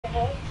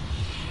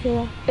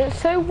Yeah.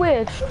 It's so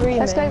weird streaming.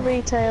 Let's go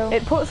retail.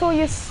 It puts all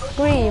your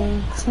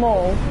screen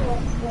small.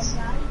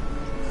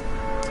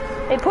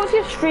 It puts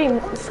your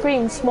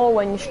screen small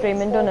when you're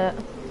streaming, doesn't it?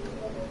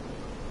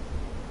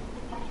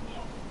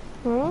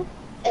 Hmm?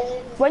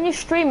 When you're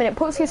streaming, it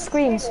puts your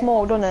screen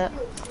small, doesn't it?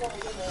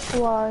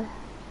 Why?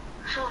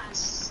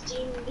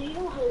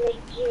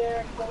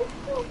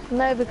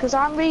 No, because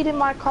I'm reading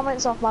my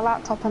comments off my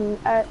laptop and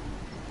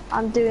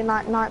I'm doing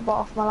like Nightbot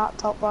off my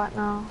laptop right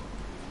now.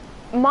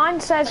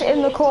 Mine says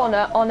in the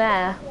corner on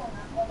air.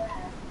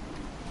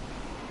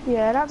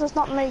 Yeah, that does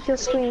not make your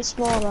screen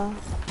smaller.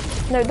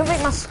 No, it doesn't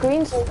make my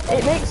screen.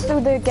 It makes the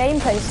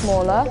gameplay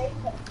smaller.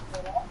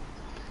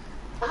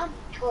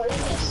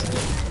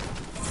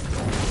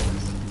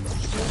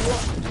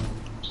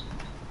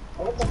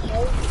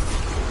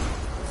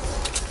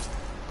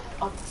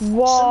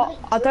 What?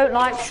 I don't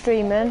like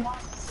streaming.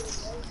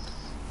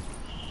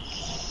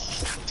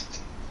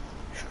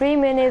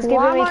 Streaming is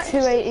giving me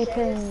 280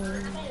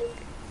 ping.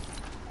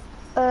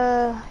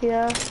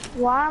 Yeah.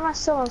 Why am I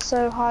still on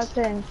so high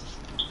ping?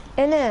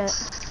 Innit?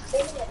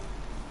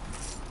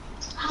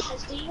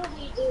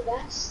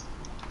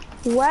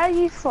 Where are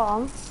you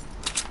from?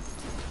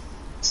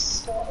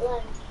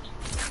 Scotland.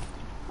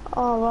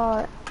 Oh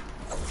right.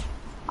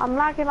 I'm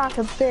lagging like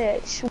a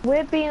bitch.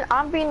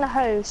 I'm being the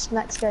host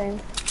next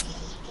game.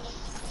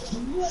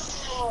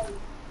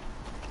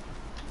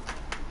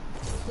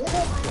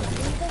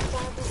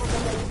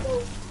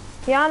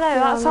 Yeah, I know.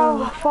 That's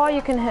how far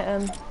you can hit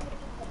him.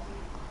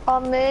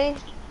 On me,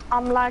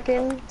 I'm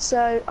lagging,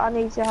 so I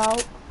need your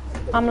help.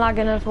 I'm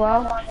lagging as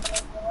well.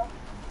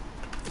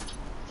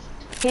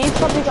 He's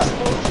probably got.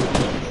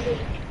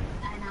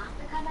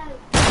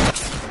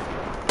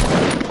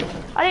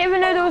 I didn't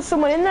even know there was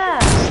someone in there.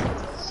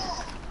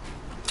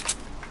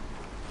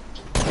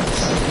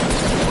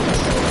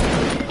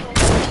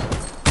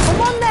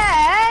 Come on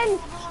then!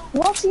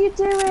 What are you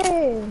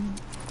doing?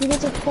 You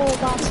little poor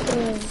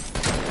bastard.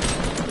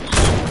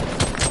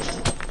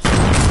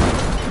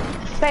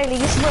 Bailey,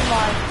 you should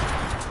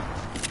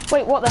revive.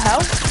 Wait, what the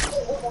hell?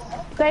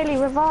 Bailey,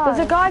 revive.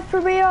 There's a guy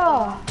through here.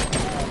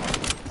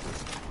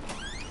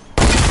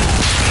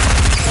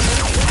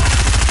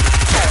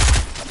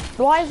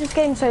 Why is this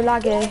game so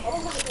laggy?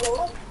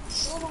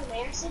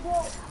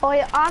 Oh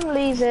yeah, I'm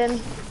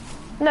leaving.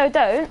 No,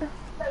 don't.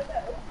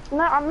 No,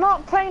 I'm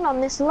not playing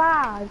on this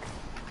lag.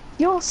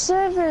 Your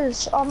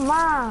servers are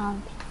mad.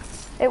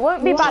 It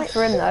won't be bad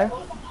for him though.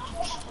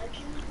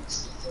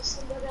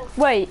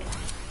 Wait,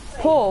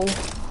 Paul.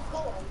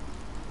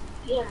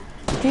 Yeah.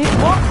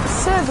 What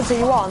servers are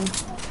you on?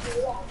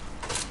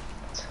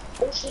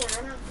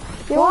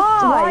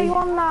 Why are you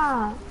on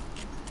that?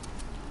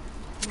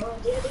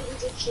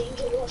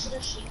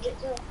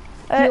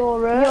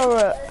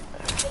 Europe.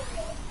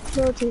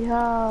 Bloody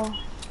hell.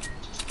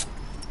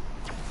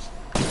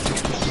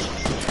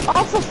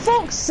 Oh, for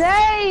fuck's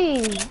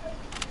sake!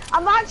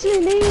 I'm actually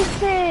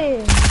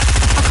leaving!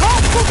 I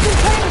can't fucking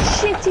play in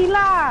shitty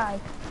lag!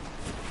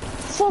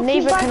 Fucking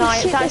Neither can I,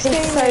 it's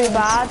actually so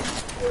bad.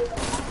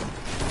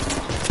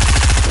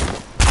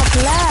 I've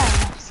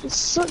left. It's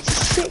such a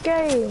shit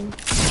game.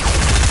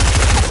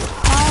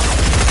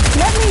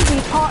 Let me be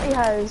party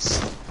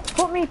host.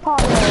 Put me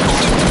party host.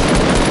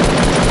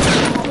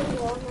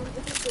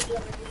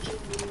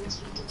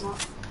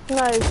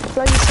 No,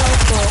 blow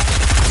yourself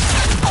up.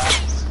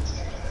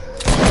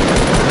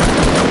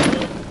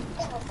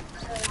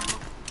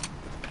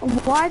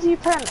 Why do you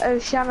play on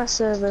Oceania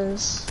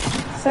servers?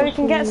 So we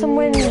can get some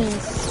wins.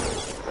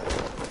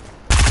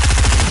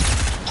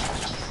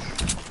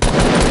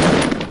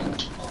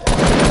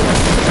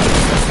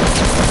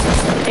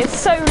 It's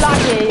so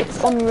laggy,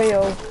 it's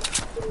unreal.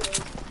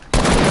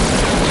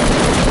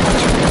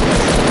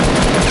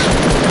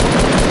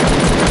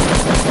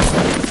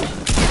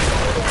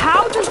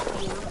 How does...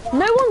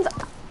 No one's...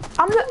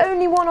 I'm the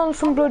only one on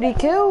some bloody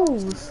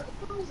kills.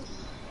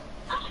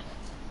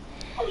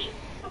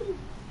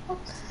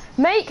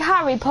 Make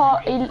Harry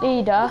party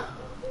leader.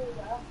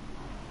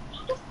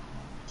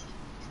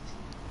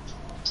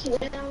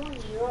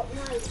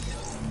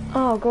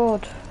 Oh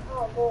god.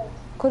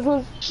 Cause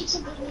we'll...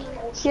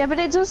 Yeah, but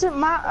it doesn't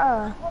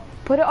matter.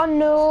 Put it on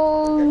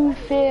no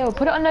fill.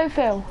 Put it on no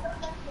fill.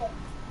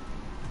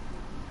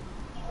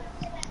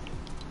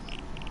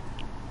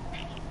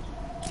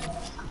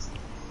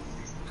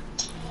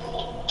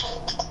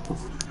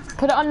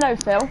 Put it on no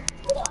fill.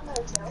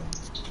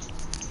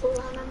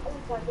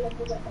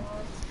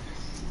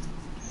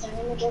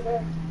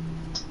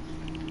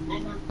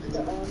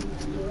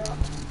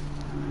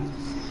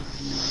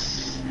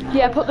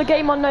 Yeah, put the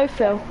game on no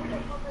fill.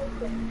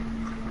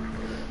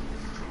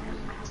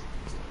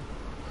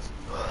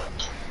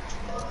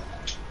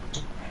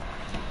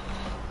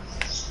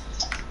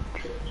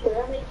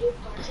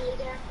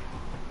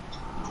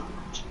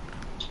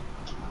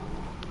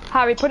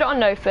 Harry, put it on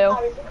no fill.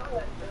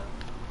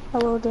 I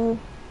will do.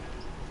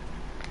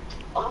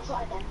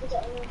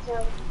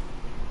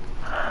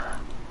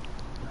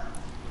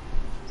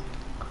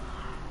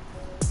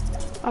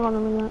 Hang on a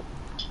minute.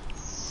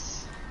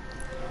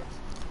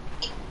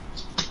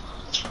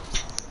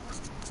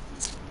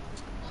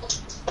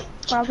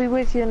 I'll be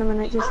with you in a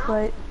minute, just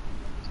wait.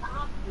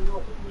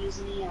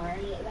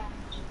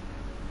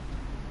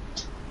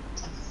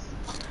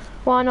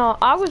 Why not?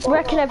 I was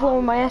wrecking everyone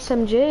with my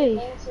SMG.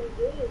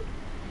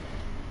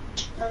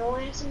 I know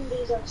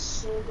SMGs are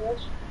so good.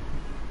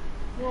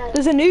 Yeah.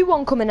 There's a new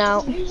one coming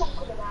out.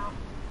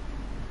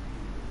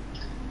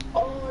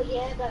 Oh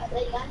yeah, but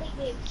like I think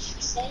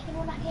the second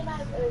one that came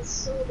out was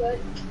so good.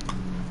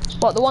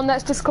 What, the one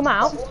that's just come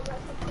out?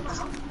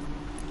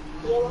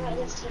 Yeah, one that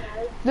just came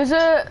out. There's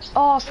a,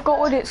 oh, I forgot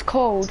what it's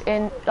called,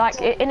 in it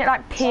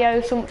like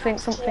PO something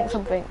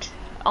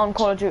on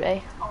Call of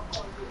Duty.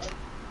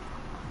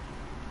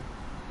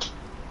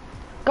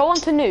 Go on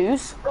to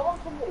news.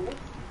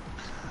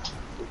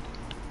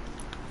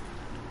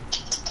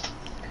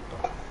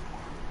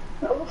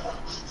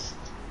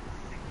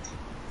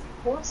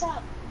 What's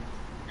up?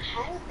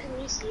 How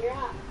can you see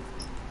that?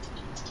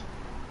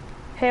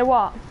 Hear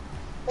what?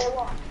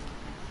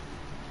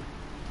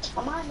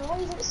 Am I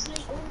noise it's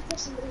like going for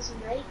somebody's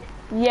mic?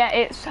 Yeah,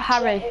 it's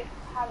Harry.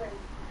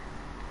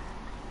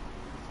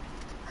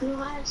 No,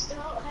 how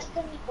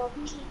can you copy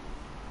me?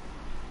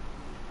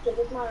 Give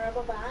us my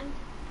rubber band.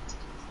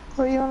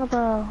 What are you on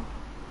about?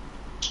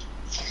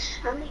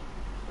 I'm like,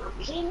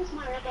 playing with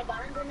my rubber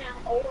band and now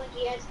all I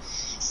hear is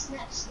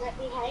snap, snap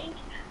behind.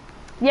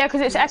 Yeah,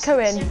 because it's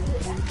echoing.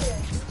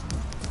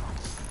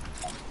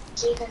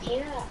 So you can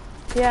hear that?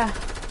 Yeah.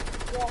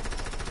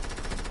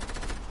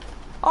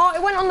 Oh,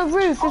 it went on the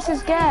roof. This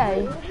is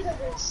gay.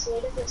 It's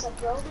a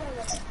problem,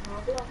 it's a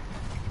problem.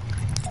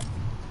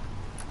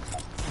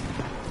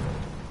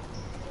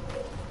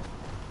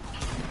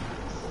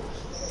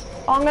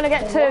 Oh, I'm gonna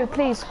get two,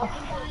 please.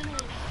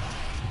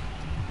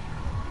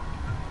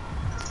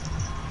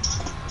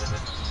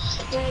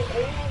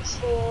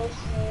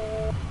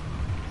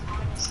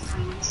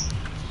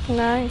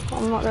 No,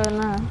 I'm not going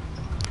there.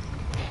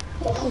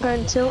 I'm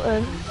going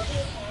Tilton.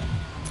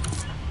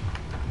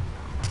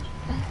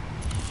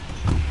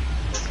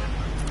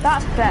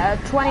 That's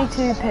better.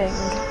 22 ping.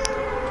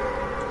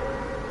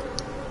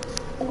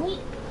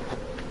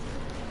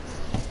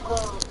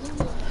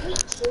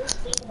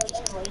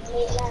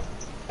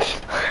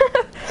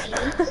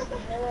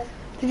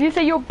 Did you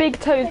say your big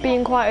toes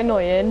being quite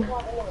annoying?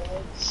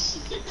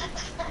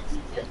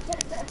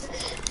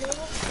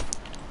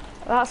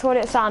 That's what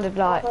it sounded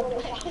like.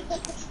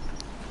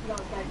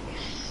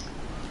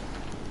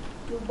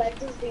 Your bed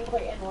has been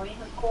quite annoying,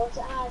 of course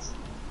it has.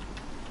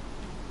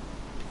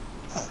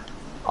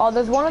 Oh,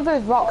 there's one of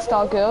those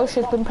Rockstar girls.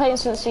 She's been playing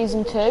since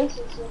season 2.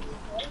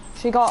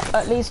 She got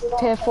at least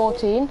tier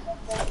 14.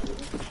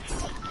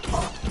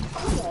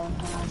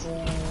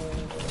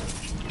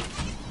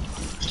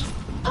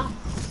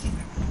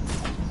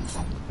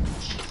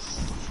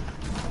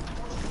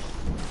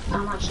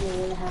 I'm actually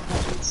really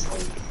happy to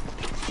sleep.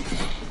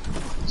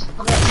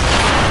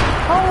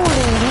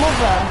 Holy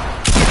mother!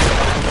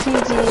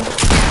 GG.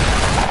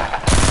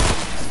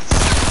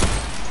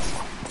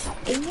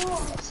 You know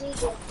what I'm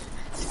saying?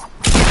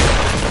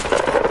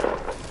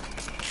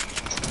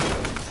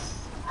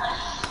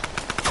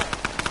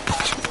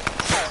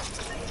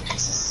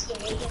 This is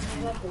scary, I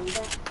never believe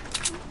it.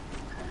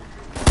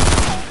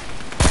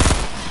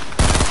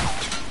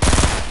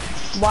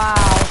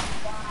 Wow.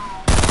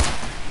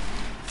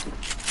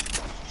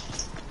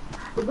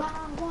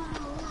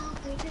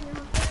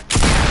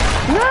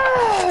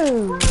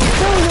 No!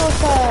 Kill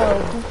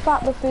yourself, you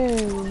fat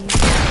buffoon.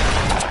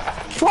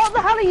 What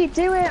the hell are you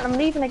doing? I'm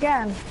leaving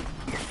again.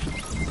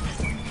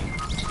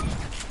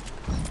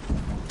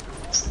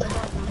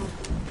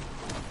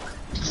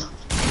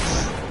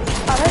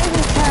 I don't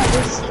even care.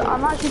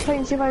 I'm actually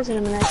playing 2,000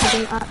 in a minute. I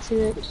didn't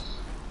actually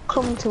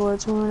come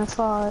towards when we're in a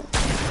fight.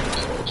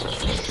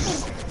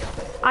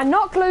 I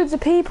knocked loads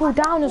of people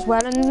down as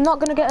well, and they're not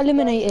going to get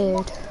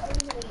eliminated.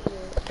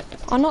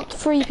 I knocked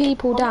 3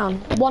 people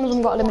down. One of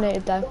them got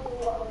eliminated though.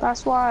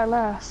 That's why I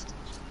left.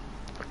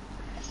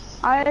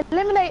 I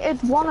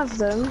eliminated one of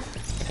them.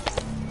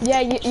 Yeah,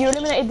 you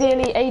eliminated the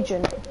elite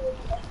agent.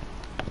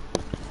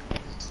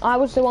 I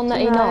was the one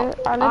that he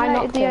knocked. I eliminated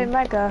knocked the him.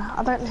 Omega.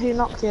 I don't know who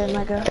knocked the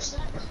Omega.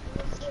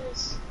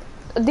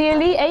 The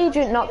elite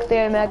agent knocked the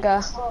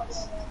Omega.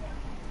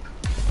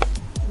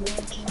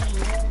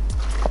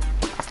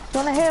 You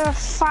want to hear a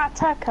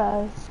fat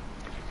echo?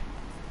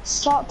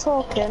 Start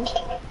talking.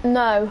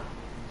 No.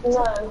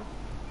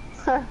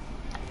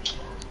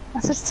 I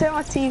just turn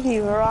my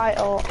TV right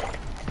up.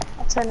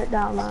 I'll turn it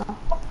down now.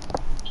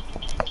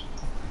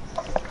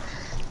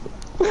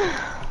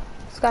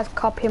 This guy's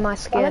copying my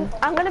skin.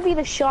 I'm gonna be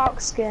the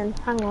shark skin.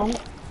 Hang on.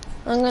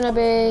 I'm gonna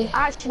be...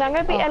 Actually, I'm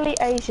gonna be elite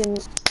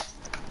agent.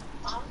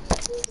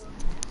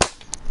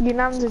 Your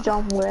name's a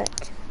John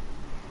Wick.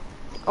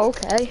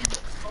 Okay.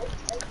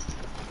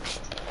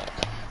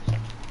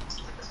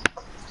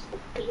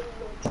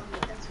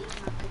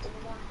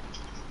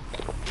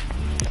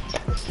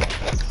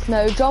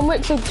 No, John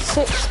Wick's a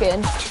sick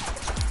skin.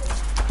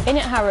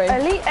 Innit, Harry?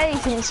 Elite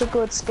Agent's a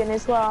good skin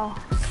as well.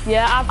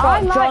 Yeah, I've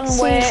got like John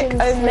Wick,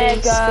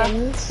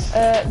 Omega,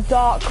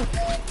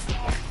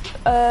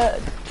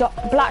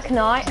 Black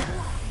Knight.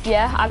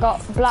 Yeah, I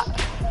got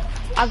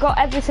I got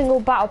every single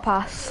battle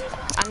pass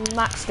and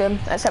maxed them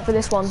except for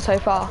this one so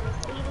far.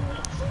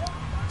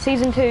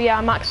 Season 2, yeah,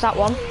 I maxed that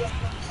one.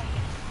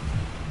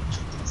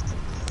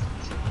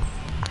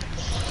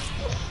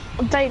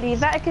 Bailey, you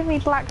better give me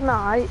Black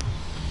Knight.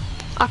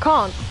 I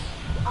can't.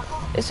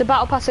 It's a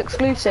battle pass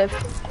exclusive.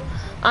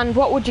 And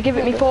what would you give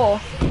it me for?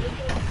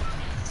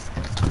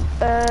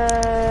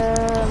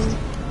 The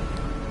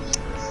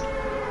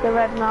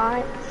Red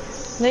Knight.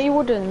 No, you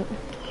wouldn't.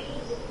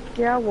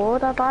 Yeah, I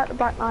would. I'd like the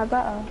Black Knight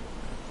better.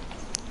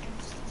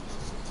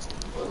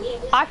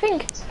 I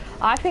think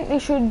they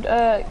should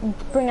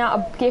bring out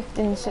a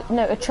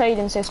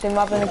trading system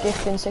rather than a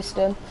gifting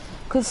system,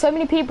 because so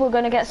many people are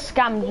going to get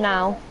scammed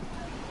now.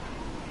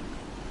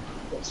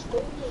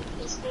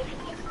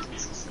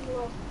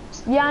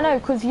 Yeah, I know,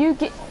 because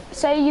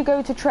say you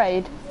go to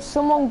trade,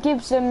 someone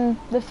gives them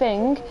the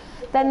thing,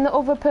 then the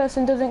other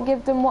person doesn't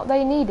give them what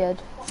they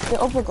needed, the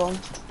other gun.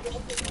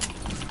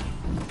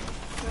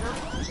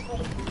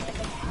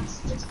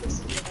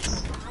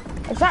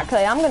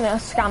 Exactly, I'm going to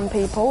scam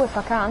people if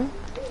I can.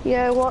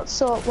 Yeah,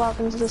 what's up?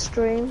 Welcome to the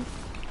stream.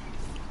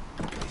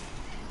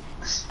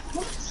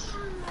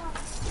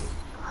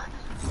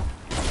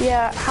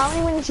 Yeah, how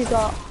many wins you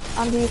got?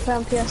 And do you play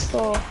on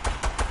PS4?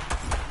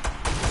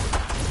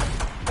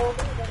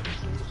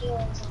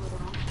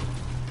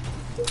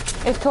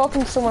 It's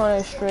talking to someone on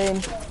a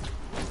stream.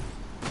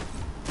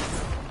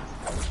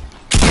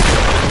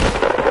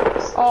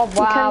 Oh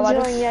wow! You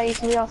can join, yeah, you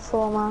can be off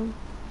 4 man.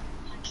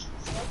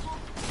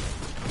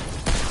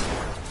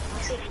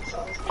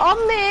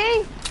 On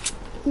me!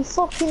 You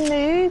fucking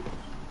noob!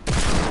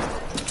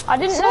 I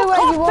didn't know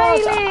where you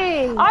was.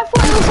 Bailey! I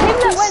thought it was him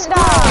that went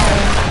down.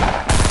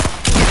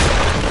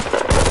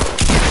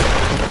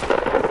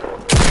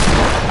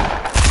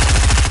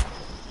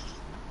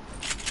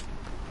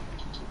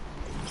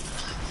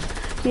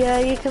 Yeah,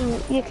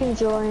 you can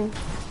join.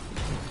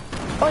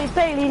 Oh,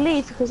 Bailey,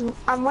 leave because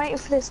I'm waiting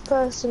for this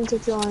person to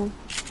join.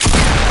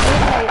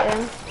 Eliminate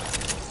him.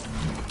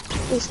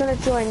 He's gonna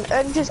join.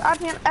 Just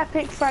add me on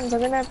Epic Friends.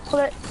 I'm gonna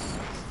put it.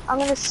 I'm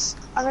gonna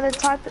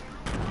type it.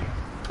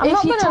 I'm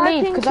not gonna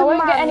leave because I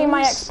won't get any of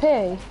my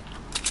XP.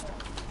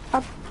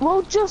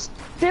 Well, just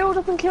build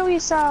up and kill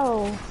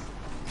yourself.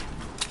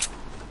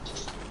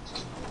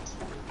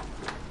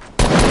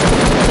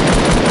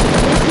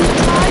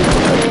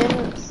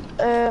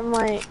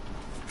 Wait.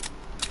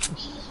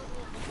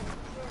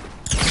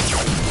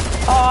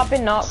 Oh, I've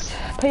been knocked.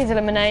 Please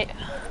eliminate.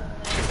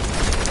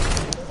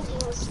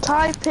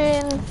 Type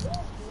in.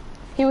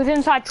 He was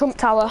inside Trump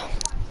Tower.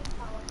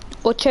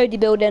 Or Chody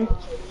building.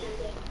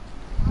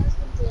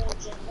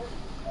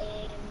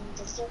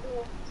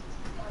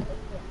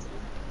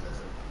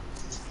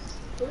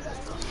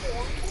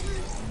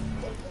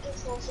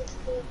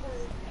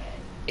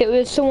 It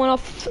was someone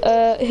off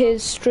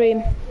his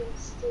stream.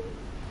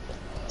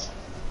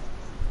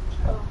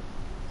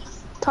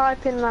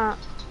 Type in that.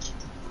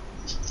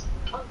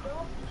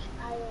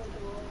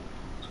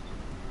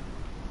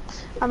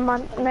 And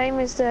my name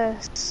is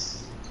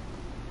this.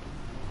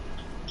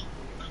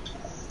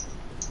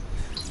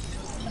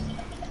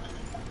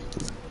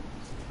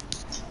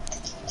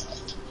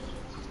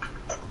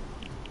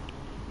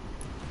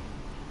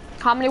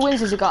 How many wins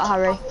has he got,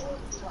 Harry?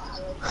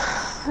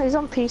 He's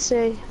on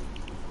PC.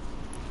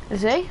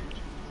 Is he?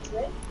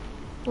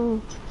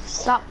 The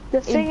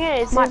thing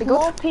is, there's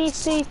more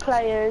PC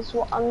players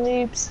what are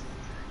noobs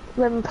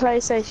than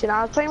PlayStation.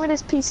 I was playing with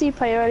this PC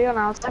player early on.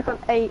 I was like on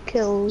 8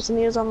 kills, and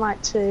he was on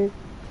like 2.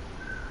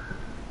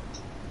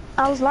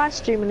 I was live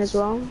streaming as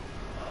well.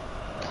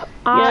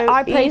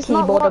 I play he's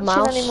keyboard not and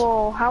mouse.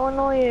 Anymore. How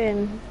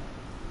annoying!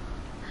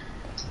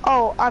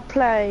 Oh, I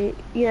play.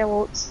 Yeah,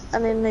 well,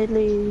 and then they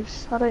leave.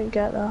 I don't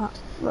get that.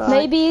 Right.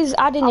 Maybe he's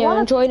adding you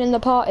and joining the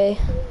party.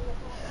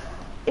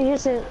 He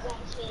isn't.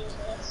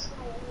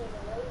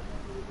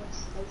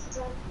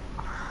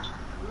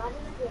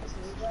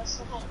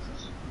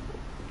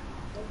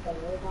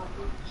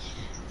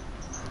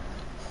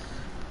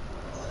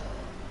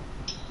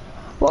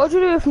 What would you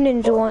do if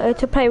Ninja wanted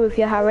to play with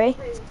you, Harry?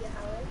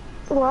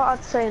 Well,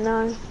 I'd say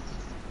no.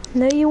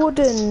 No, you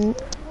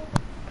wouldn't.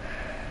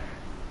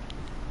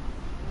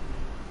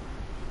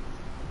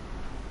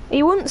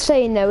 He wouldn't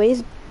say no,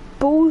 he's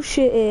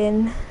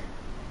bullshitting.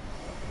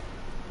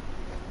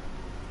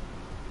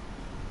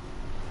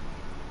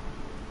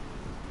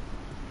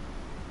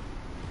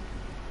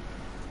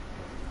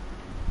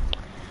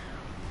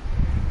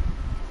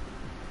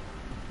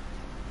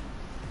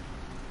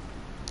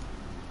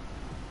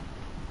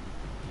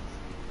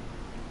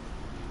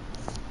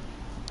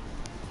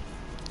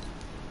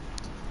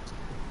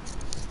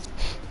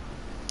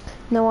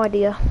 No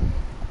idea.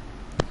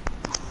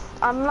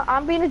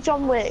 I'm being a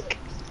John Wick.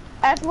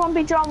 Everyone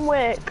be John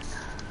Wick.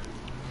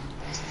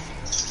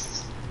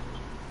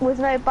 With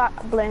no back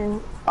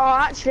bling. Oh,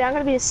 actually, I'm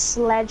gonna be a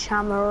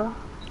sledgehammer.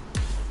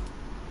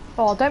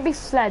 Oh, don't be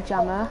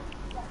sledgehammer.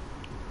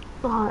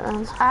 Alright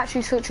then. It's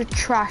actually such a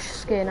trash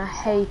skin, I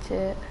hate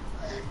it.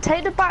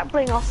 Take the back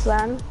bling off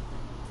then.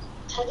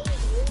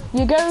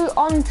 You go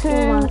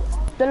onto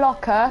the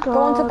locker, go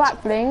on to God.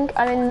 back bling,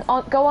 and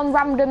then go on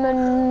random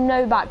and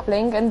no back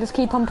bling, and just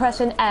keep on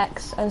pressing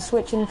X and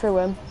switching through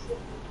them.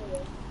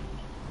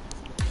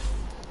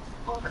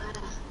 Okay.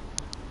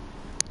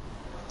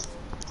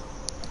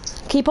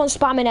 Keep on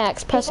spamming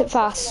X, press it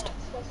fast.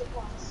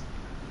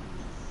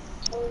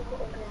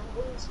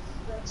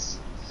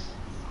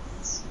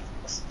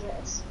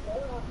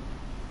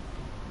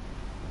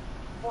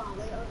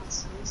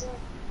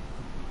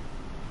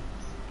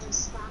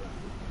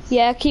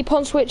 Yeah, keep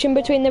on switching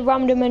between the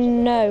random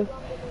and no.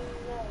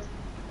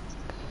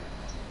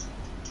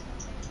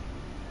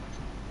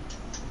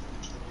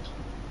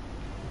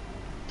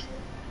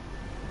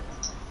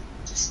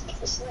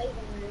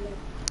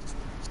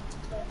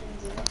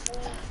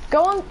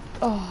 Go on.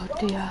 Oh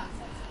dear.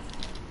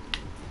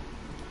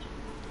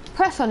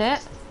 Press on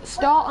it.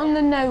 Start on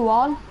the no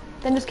one.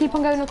 Then just keep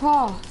on going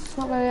across. It's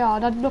not very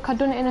hard. Look, I've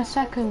done it in a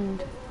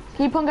second.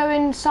 Keep on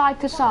going side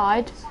to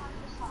side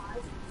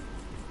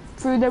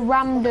through the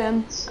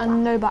random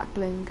and no back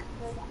bling.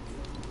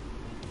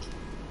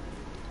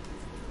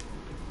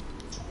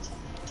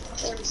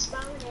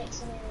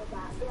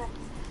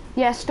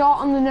 Yeah,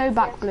 start on the no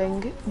back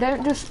bling.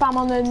 Don't just spam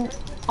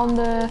on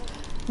the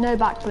no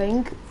back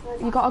bling.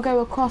 You gotta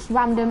go across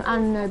random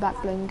and no back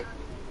bling.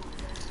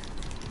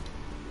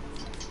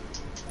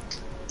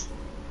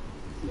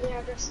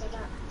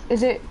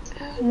 Is it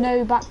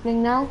no back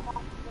bling now?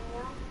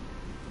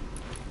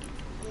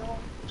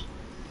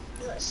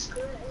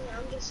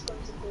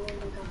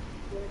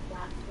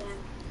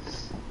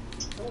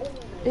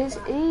 It's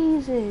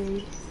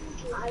easy.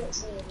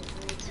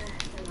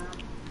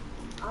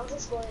 I'll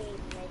just go and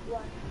make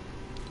one.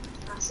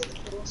 That's the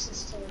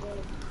closest to the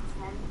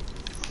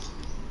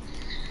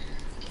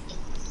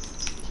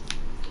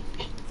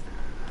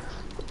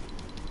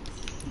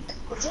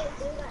do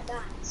like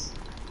that.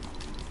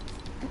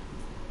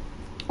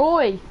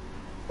 Oi!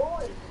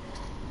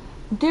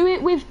 Do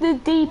it with the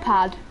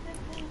D-pad.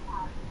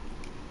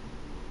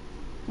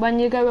 When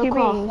you go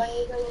across.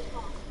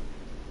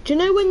 Do you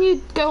know when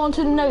you go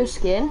onto the no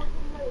skin?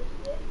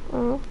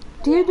 Do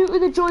you do it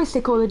with the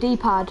joystick or the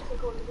D-pad?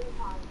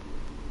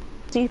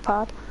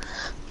 D-pad.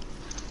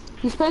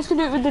 You're supposed to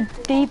do it with the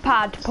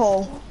D-pad,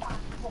 Paul.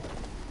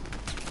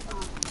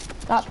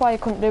 That's why you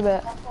couldn't do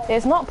it.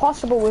 It's not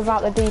possible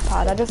without the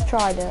D-pad, I just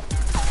tried it.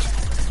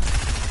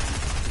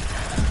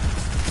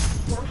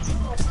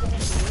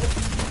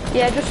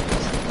 Yeah, just...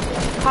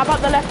 How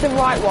about the left and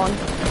right one?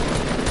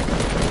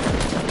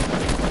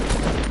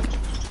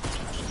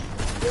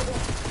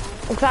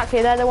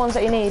 Exactly, they're the ones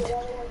that you need.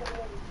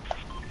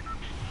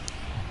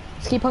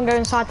 Just keep on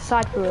going side to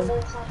side through them.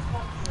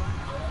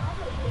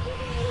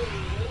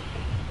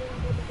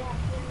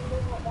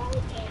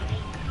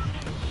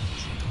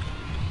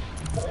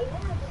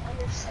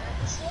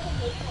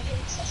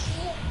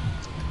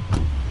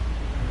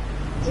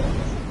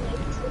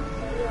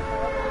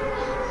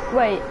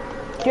 Wait,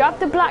 do you have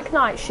the Black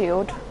Knight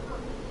shield?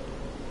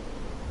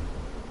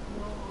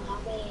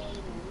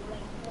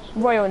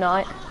 Royal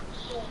Knight.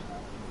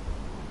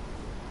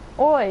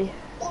 Oi.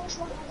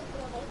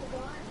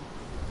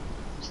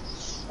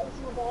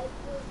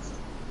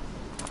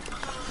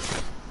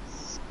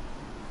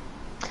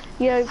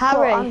 Yo,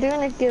 Harry. I'm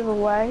doing a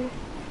giveaway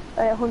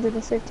at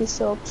 150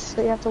 subs,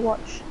 so you have to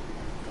watch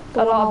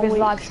A lot of his week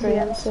live to be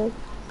able streams. to.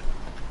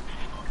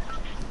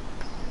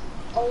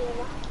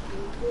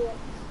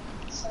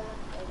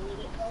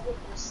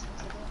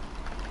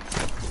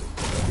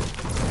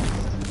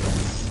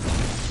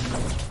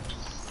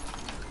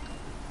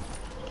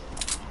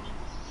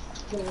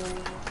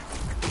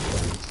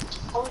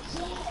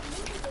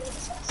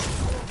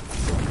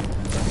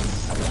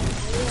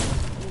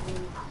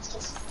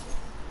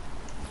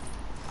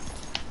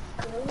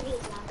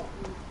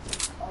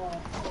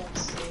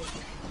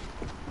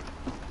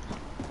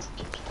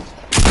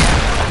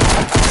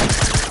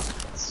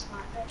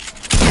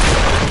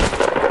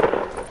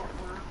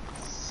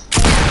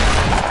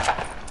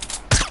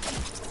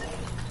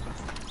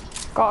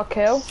 Got a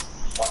kill.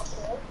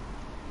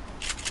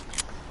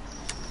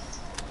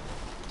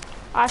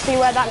 I see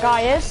where that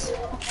guy is.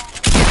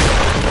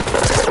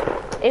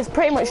 He's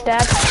pretty much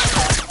dead.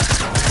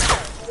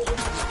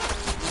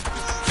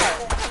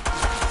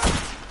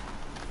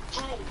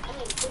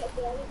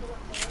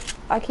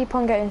 I keep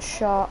on getting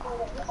shot.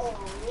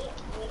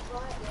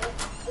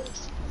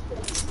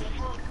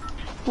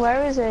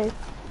 Where is he?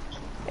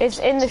 It's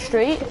in the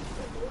street.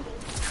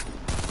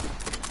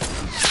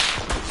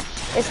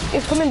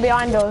 It's coming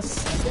behind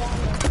us.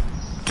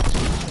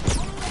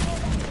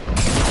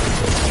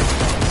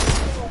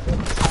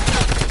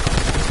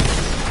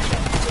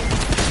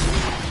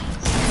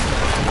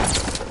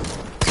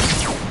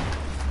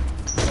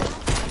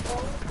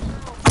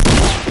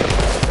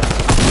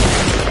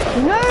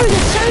 No,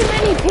 there's so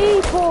many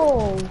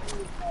people.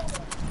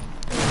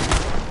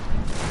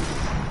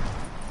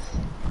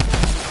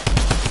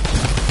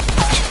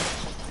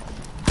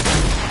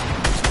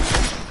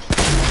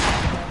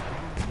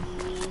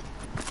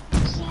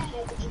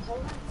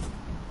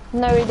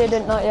 No, he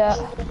didn't, not yet.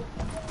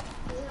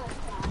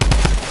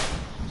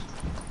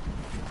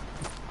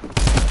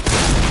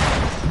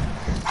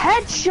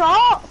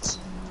 Headshot!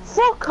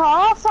 Fuck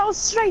off! That was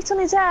straight on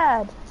his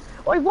head.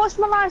 Oi, watch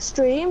my live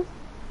stream.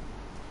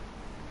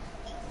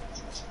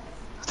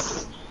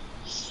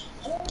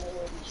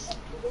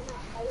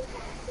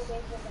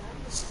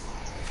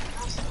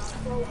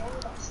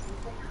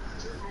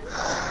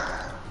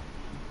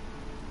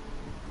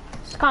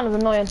 It's kind of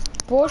annoying.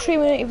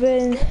 Broadcasting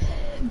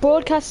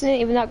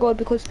ain't even that good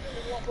because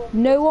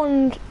no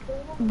one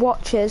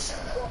watches.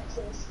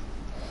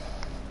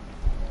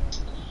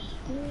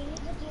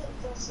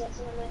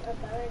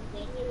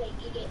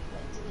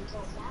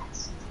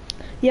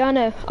 Yeah, I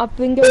know. I've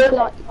been going for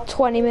like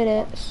 20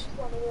 minutes.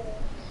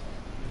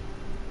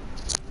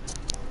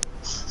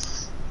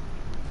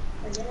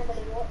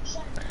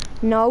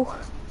 No.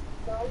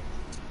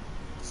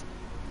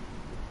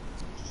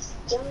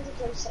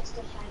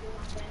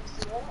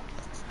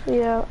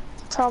 Yeah,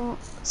 Tom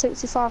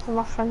 65 for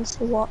my friends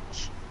to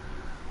watch.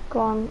 Go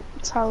on,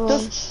 tell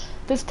them.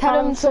 Just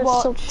tell them to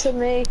watch. Sub to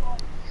me.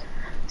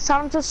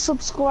 Tell them to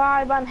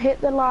subscribe and hit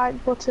the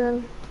like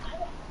button.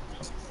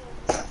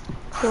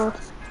 Good.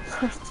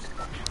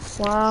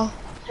 Wow.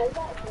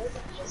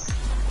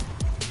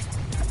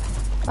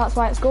 That's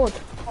why it's good.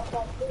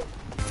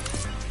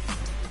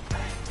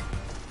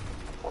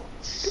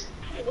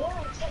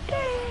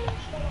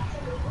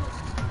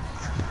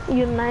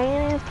 Your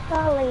name is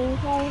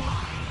Bale-boy.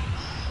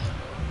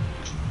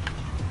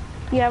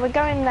 Yeah, we're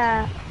going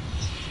there.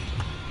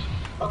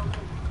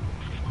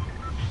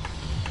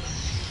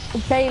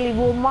 Bailey,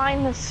 we'll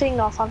mine the thing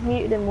off. I've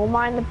muted him. We'll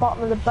mine the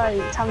bottom of the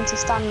boat. Tell him to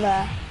stand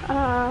there.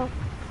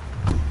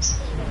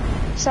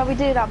 Shall we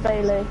do that,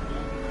 Bailey?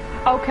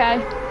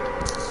 Okay.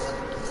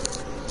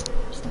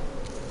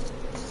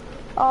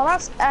 Oh,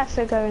 that's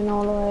effort going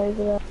all the way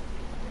over there.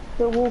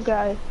 But we'll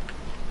go.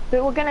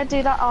 But we're gonna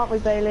do that, aren't we,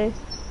 Bailey?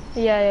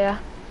 Yeah.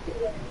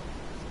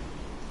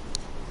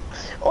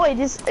 Oi,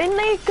 there's in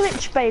the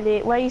glitch,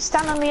 Bailey, where you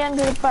stand on the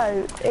end of the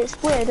boat. It's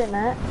weird, isn't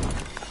it?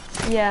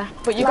 Yeah,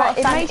 but you like, got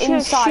to stand it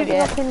makes inside you shoot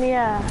up in the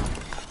air.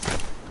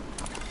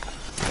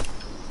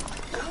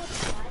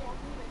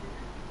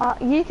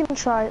 You can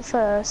try it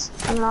first,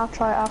 and then I'll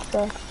try it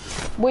after.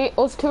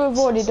 Us two have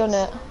already done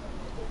it.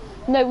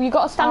 No, you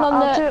got to stand on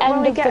the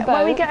end of the boat.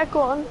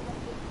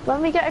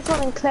 When we get a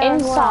gun and clear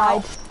inside,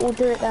 out, we'll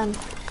do it then.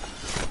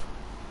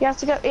 You have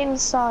to go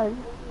inside.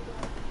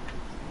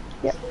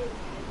 Yep.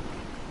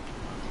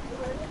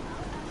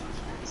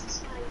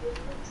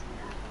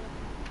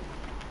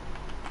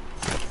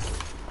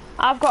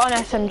 I've got an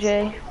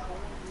SMG.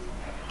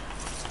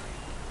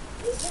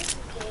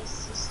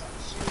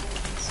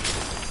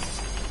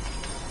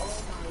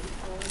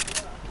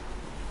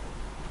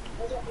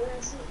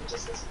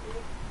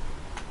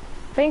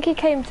 I think he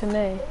came to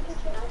me.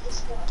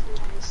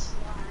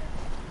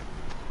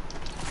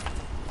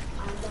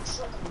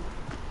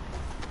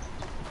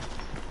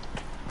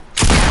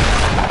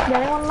 Did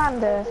anyone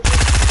land there?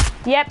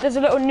 Yep, there's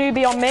a little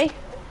newbie on me.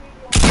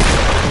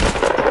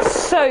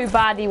 So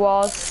bad he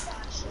was.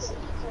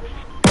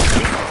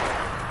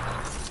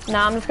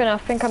 Nah, I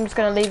think I'm just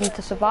gonna leave him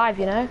to survive,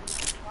 you know?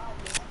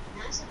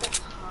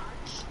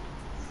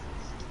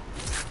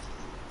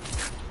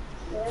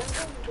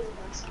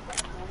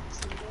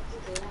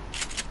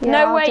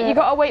 Yeah, no, wait, you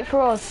gotta wait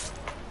for us.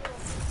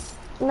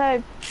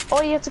 No,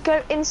 or you have to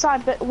go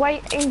inside, but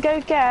wait and go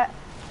get...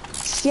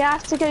 You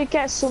have to go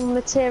get some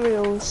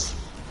materials.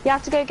 You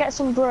have to go get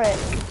some brick.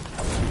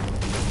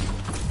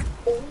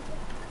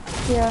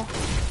 Yeah.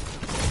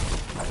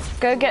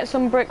 Go get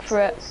some brick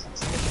for it.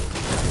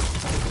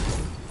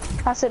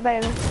 That's it,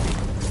 Bailey.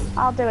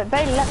 I'll do it.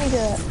 Bailey, let me do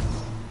it.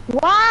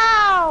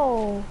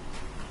 Wow!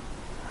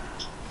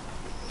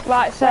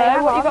 Right, so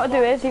what you gotta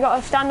do is, you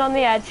gotta stand on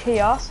the edge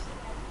here.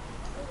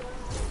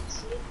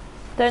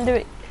 Don't do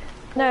it.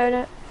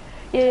 No.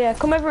 Yeah,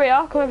 come over here,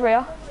 Have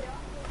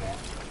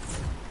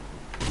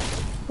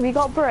you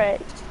got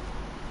brick?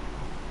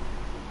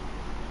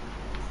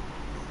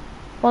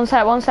 One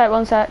sec.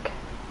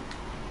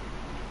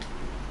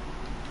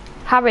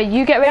 Harry,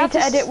 you get ready to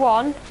edit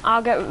one,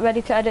 I'll get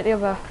ready to edit the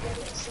other.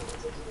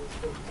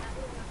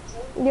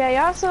 Yeah,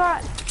 that's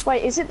alright.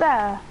 Wait, is it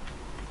there?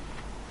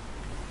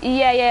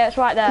 Yeah, it's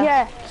right there.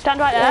 Yeah. Stand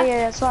right there.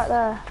 Yeah, it's right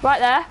there.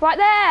 Right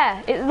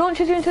there! It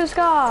launches you into the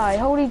sky.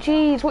 Holy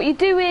jeez, what are you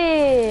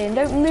doing?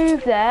 Don't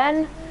move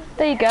then.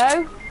 There you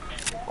go.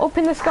 Up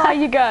in the sky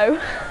you go.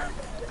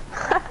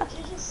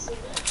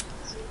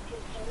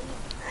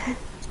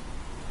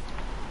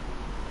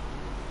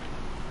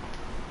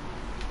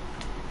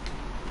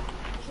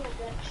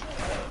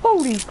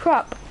 Holy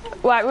crap.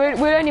 Right,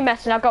 we're only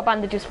messing. I've got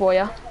bandages for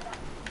you.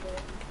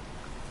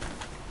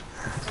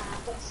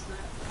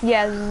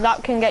 Yeah,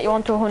 that can get you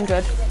on to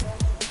 100.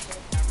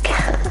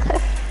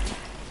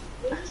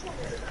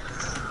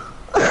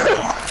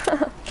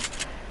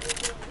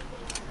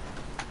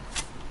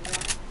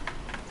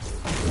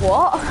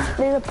 What?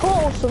 There's a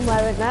portal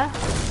somewhere in there.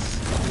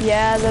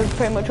 Yeah, there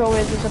pretty much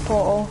always is a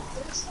portal.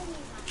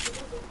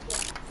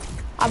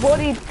 I've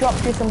already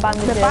dropped you some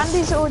bandages. The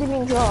bandages have already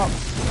been dropped.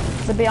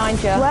 They're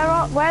behind you.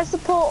 Where's the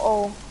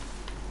portal?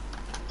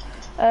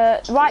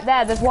 Right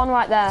there, there's one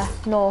right there,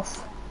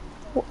 north.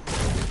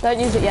 Don't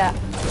use it yet.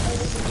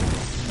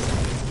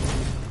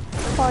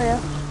 Oh yeah.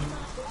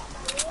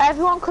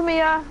 Everyone come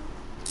here.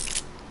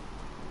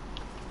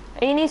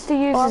 He needs to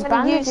use his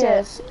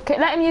bandages.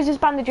 Let him use his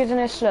bandages and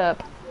his slurp.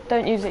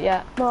 Don't use it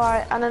yet.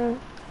 Right, and then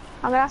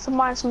I'm gonna have to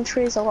mine some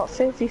trees. I've got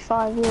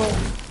 55 wood.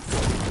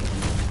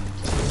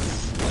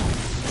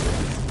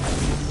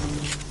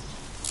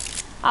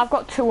 I've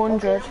got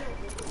 200.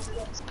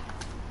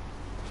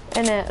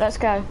 In it, let's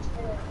go.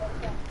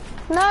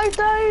 No,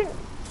 don't!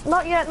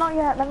 Not yet, not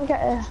yet. Let me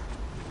get here.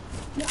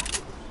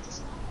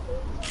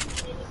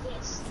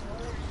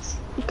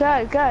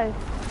 Go, go.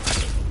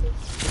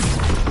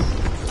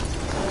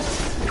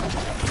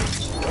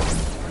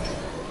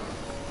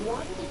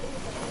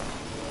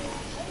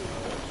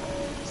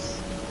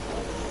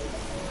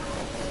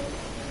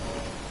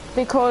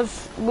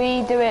 Because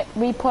we do it,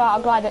 we pull out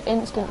a glider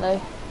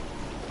instantly.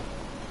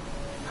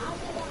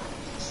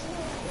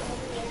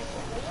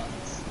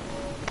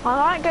 I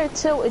might go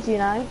tilted, you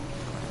know.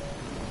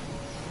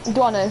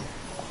 Do I know?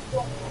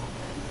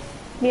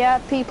 Yeah,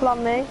 people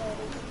on me.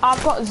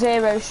 I've got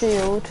 0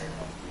 shield.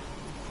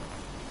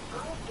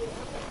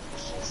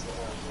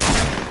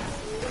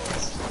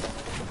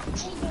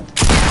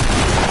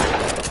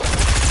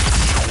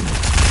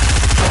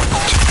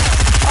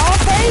 Oh,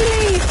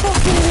 Bailey,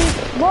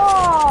 fucking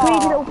Whoa!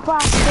 greedy little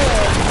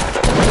bastard.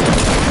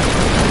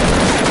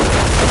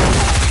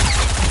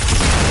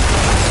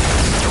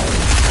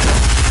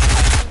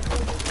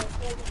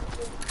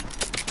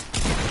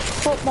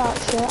 Fuck that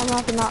shit, I'm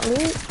having that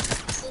loot.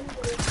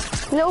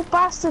 Little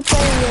bastard,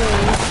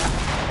 Bailey.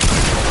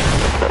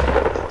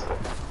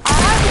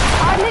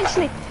 I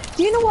literally,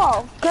 do you know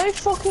what? Go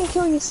fucking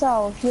kill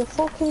yourself, you're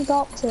fucking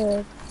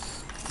doctor.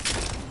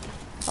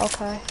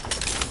 Okay.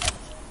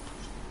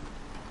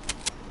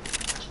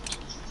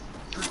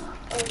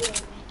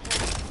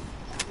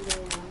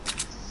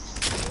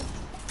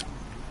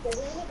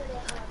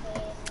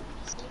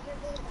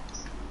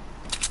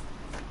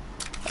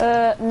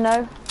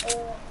 No.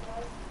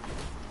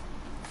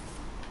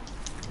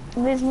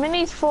 There's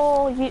minis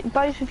for you,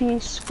 both of you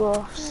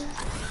scruffs.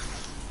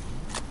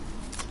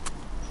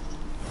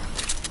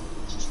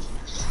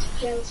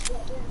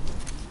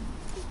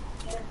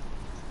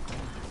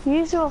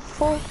 Use your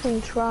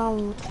fucking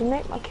tram to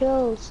make my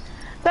kills.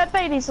 Bet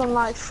Bailey's on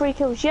like 3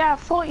 kills. Yeah, I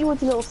thought you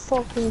would, little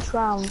fucking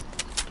tram.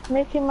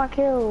 Making my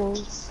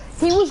kills.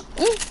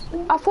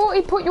 I thought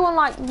he put you on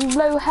like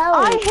low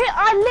health.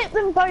 I lit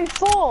them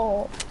both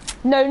up.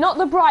 No, not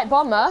the bright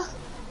bomber.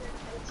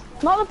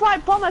 Not the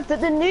bright bomber, but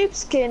the noob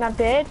skin I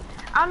did.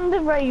 And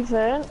the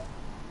raven.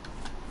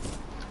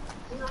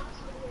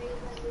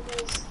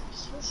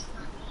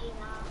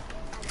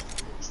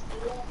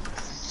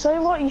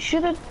 So what,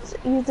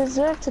 you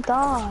deserve to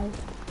die.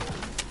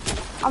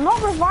 I'm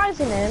not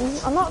reviving him.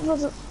 I'm not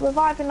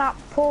reviving that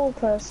poor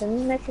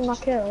person making my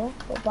kill,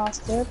 little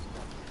bastard.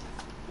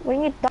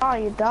 When you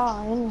die,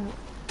 innit?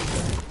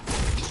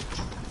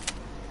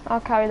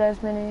 I'll carry those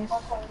minis.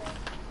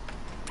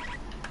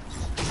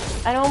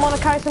 Anyone want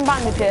to carry some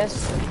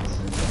bandages?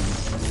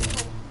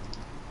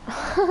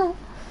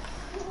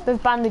 There's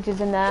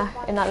bandages in there,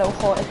 in that little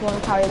hut if you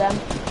want to carry them.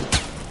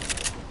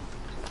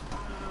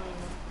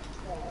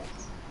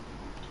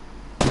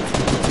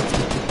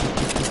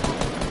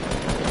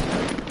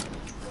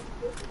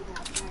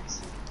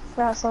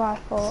 That's what I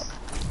thought.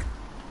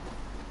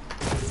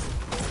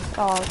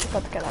 Oh, I just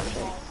got to get that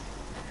shit.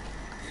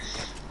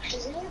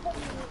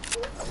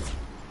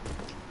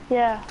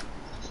 Yeah.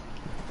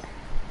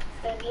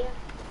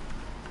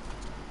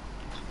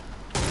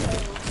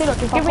 See, look,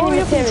 he's giving you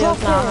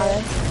materials now,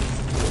 Harry.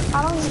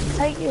 How long does it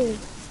take you?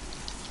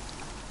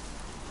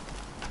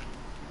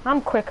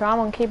 I'm quicker, I'm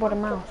on keyboard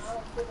and mouse.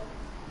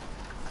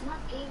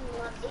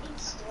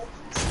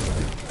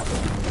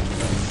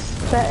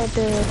 Better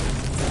do.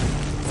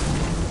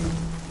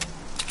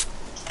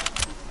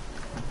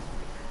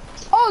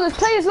 Oh, there's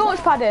players launch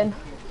pad in.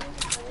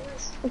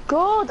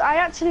 Good, I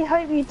actually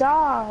hope you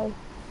die.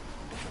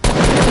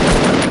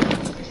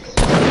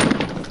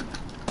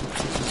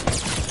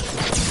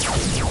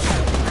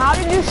 How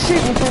did you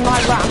shoot me through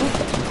my ramp?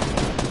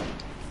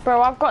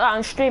 Bro, I've got that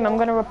on stream, I'm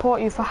gonna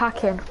report you for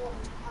hacking.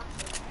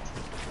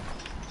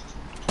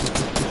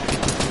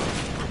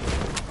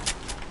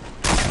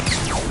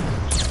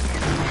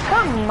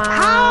 Come on.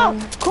 How?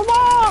 Come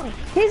on!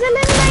 He's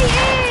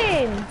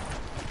eliminating!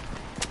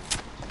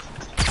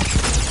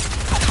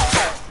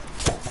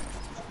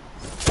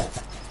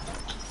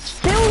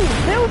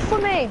 Build for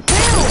me!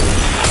 Build!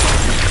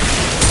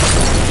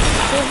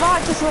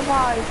 Revive, just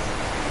revive.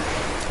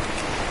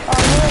 Oh,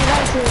 you're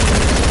inventing.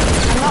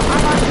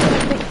 I'm actually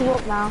gonna pick you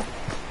up now.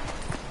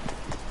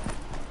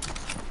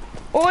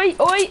 Oi,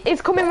 oi,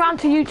 it's coming round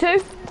to you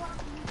two.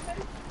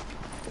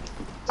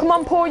 Come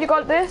on, Paul, you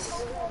got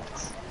this.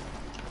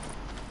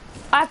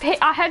 I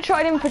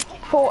headshotted him for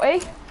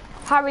 40.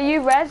 Harry,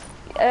 you res.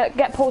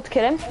 Get Paul to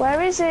kill him.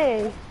 Where is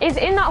he? He's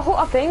in that hut,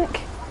 I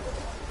think.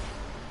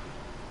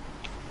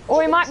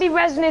 Or he might be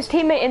resing his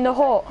teammate in the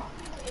hut.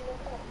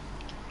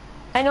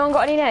 Anyone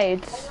got any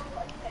nades?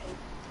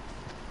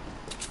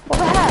 What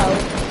the hell?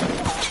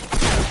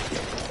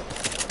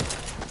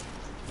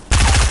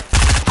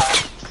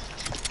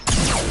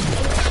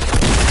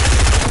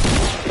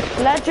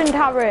 Legend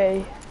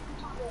Harry.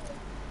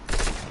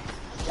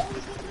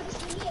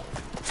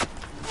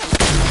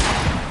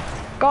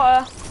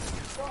 Got her.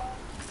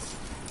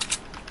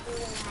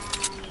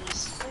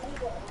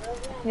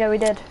 Yeah, we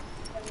did.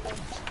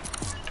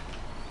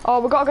 Oh,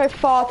 we gotta go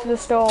far to the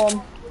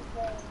storm.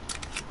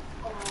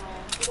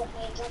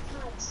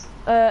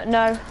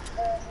 No.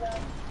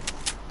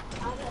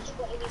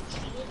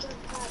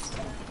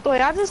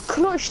 Wait, I just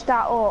clutched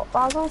that up.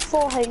 I was on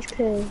 4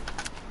 HP.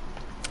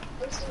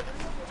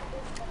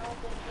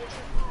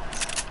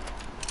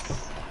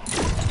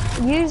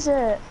 Use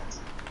it.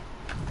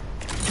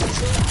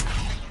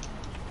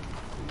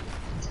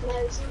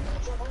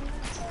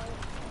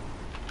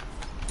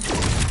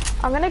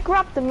 I'm gonna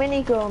grab the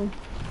minigun.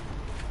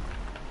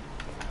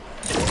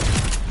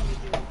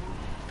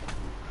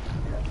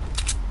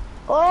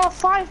 Oh,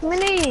 5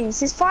 minis.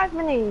 There's 5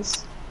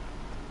 minis.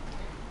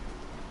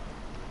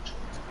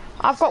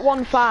 I've got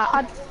one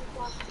fat.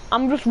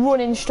 I'm just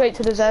running straight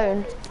to the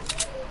zone.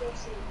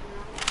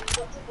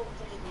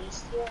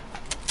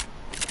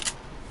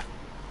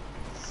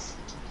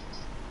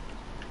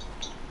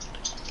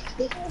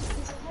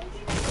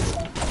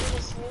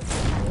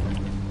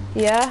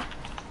 Yeah.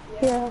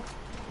 Yeah.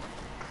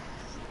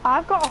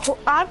 I've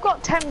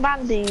got 10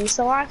 bandies,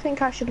 so I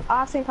think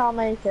I'll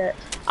make it.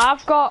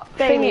 I've got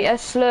thingy, a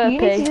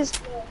Slurpee.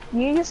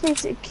 You just need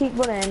to keep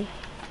running.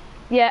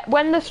 Yeah,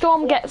 when the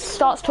storm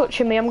starts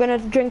touching me, I'm gonna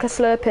drink a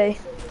Slurpee.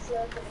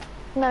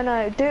 No,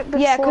 do it before.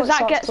 Yeah, because it that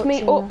starts gets me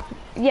touching up.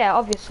 you. Yeah,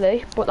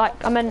 obviously, but like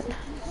I meant.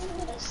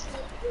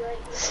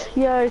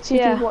 Yo, if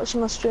you're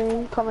watching my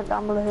stream, comment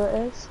down below who it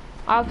is.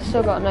 I've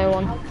still got no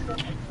one.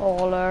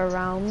 All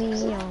around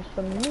me, all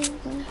for me.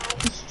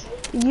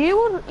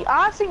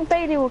 I think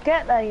Bailey will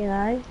get there, you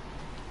know.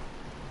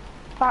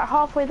 Like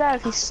halfway there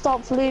if he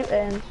stops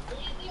looting.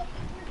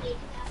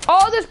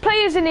 Oh, there's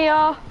players in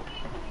here.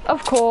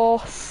 Of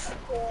course.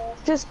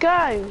 Just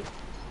go.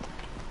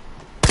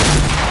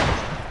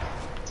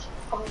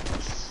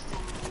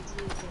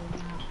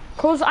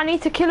 Cause I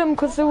need to kill him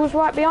because he was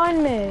right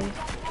behind me.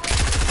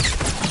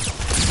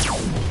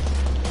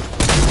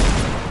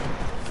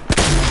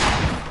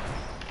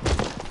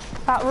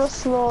 That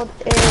Rust Lord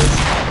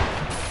is...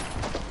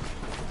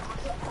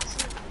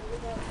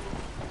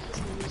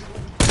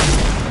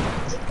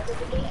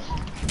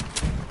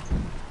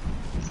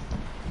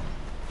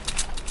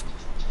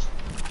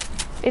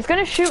 He's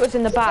gonna shoot us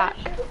in the back.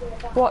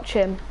 Watch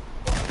him.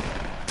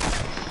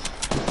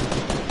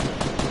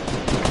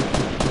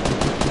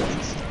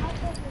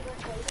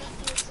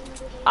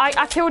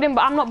 I killed him,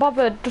 but I'm not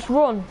bothered. Just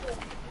run.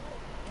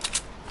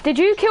 Did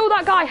you kill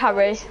that guy,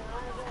 Harry?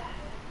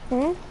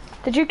 Hmm?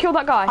 Did you kill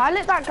that guy? I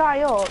lit that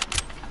guy up.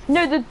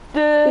 No, the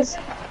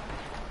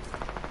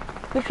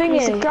thingy.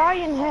 There's a guy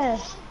in here.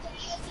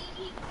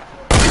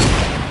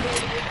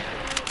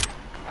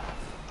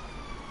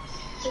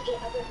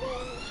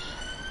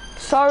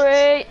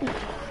 Sorry.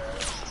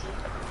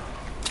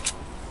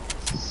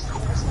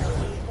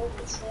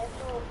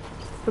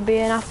 For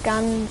being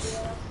Afghans.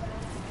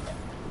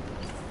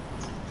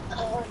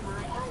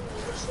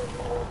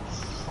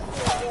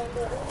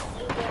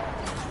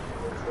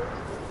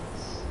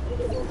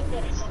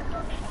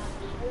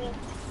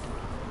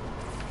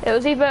 It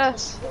was either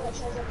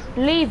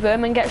leave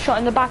him and get shot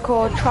in the back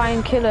or try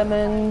and kill him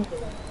and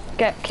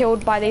get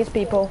killed by these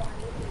people.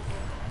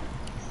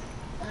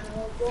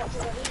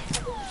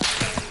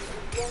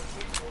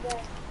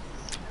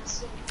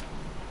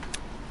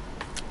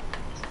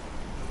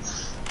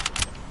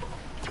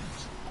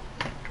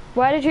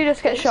 Where did you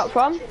just get shot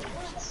from?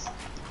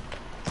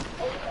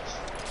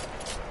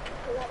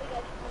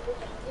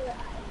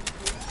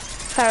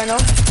 Fair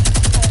enough.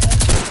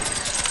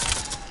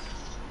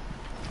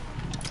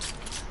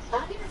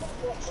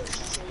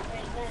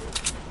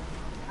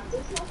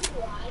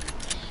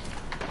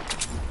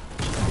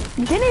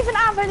 You didn't even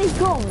have any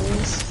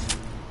guns.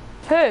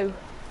 Who?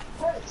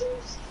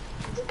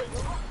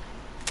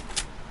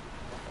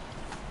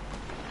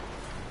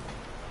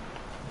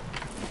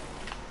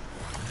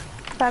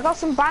 I got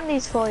some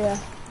bandies for you.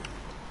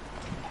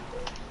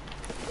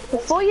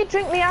 Before you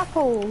drink the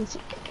apples,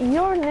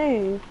 you're a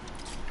noob.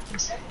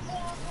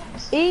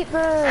 Eat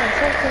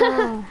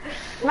them.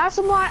 Now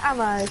some light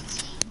ammo.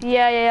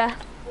 Yeah.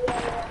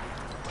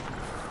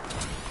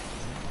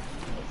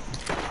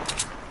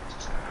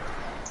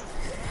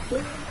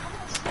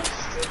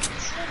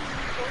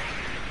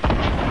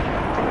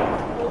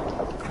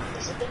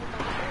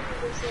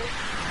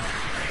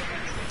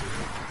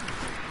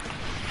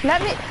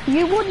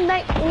 You would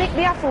nick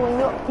the apple and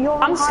you're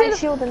on high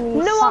shield and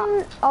you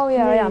Oh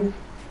yeah, I am.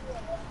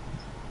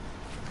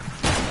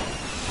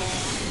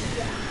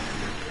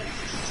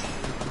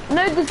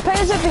 No, there's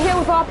players over here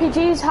with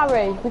RPGs,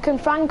 Harry. We can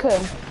flank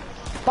them.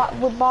 But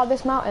with bar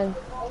this mountain.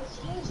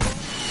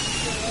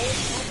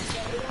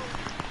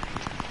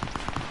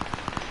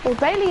 Well,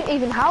 Bailey ain't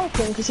even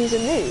helping because he's a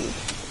noob.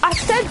 I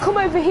said come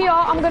over here,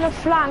 I'm gonna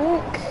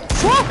flank.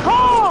 Fuck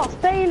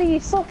off, Bailey, you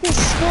fucking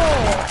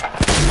scrub.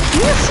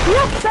 You're a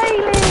scrub,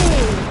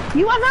 Bailey.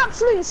 You are an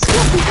absolute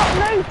scrub, you've got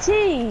no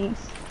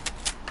teeth.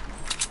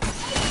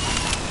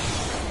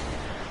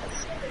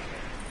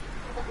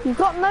 You've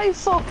got no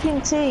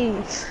fucking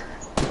teeth.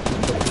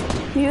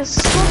 You're a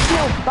scrub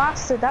little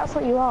bastard, that's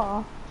what you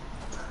are.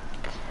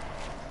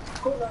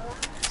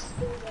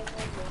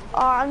 Oh,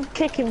 I'm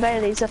kicking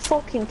Bailey, he's a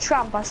fucking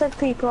tramp. I said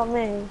people on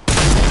me.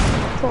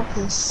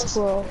 Fucking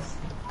scrub.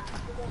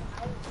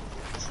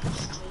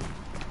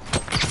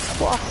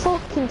 What a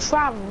fucking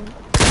tramp.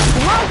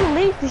 You might as well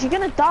leave because you're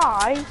gonna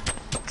die.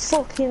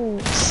 Fucking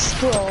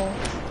scrub.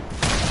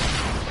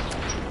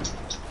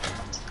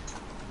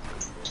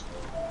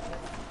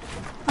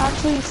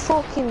 Actually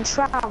fucking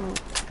tramp.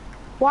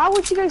 Why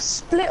would you go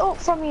split up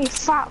from you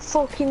fat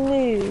fucking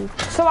noob?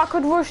 So I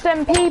could rush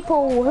them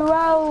people, who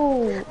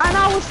else? And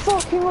I was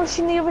fucking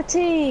rushing the other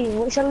team,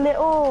 which I lit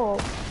up.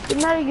 But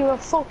no, you're a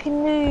fucking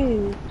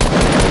noob.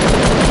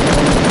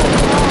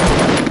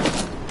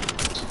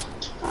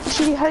 I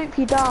actually hope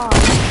you die.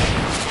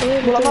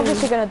 Well, I'm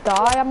obviously gonna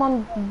die. I'm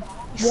on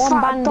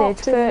one bandage,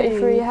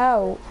 33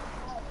 health.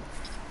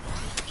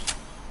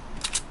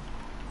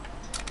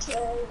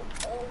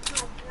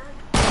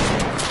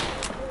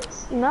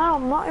 No,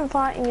 I'm not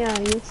inviting you.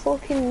 You're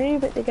fucking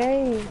noob at the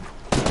game.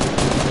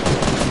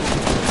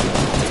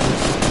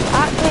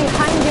 Actually,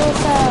 hang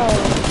yourself.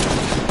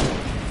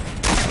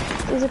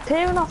 He's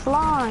appearing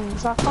offline,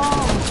 so I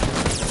can't.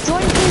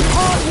 Join the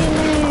party, you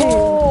noob. Of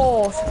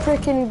course,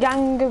 freaking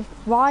gang of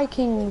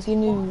Vikings, you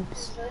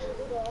noobs.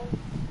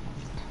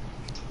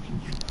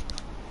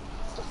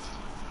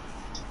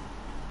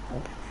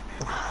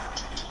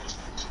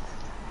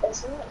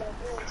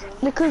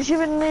 Because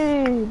you're a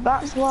noob,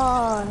 that's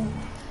why.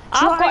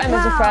 I've got him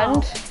as a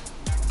friend.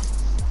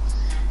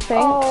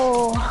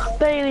 Oh,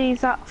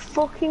 Bailey's that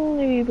fucking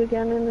noob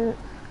again, innit?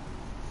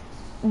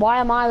 Why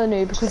am I the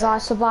noob? Because I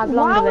survived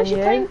longer than you. Why was you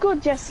playing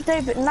good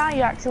yesterday, but now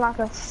you're acting like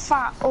a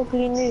fat,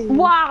 ugly noob?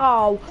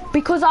 Wow!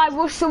 Because I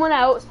rushed someone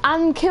else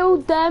and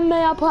killed them,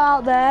 may I put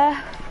out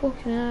there?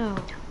 Fucking hell.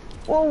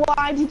 Well,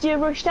 why did you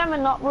rush them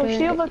and not rush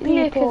the other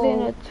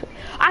people?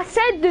 I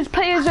said there's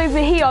players over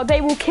here,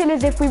 they will kill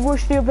us if we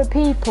rush the other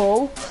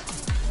people.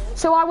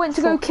 So I went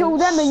to go kill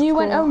them and you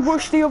went and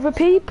rushed the other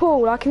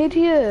people like an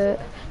idiot.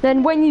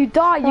 Then when you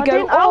die, you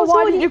go, oh,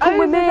 why didn't you come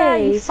with me? There,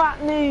 you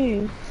fat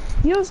noob.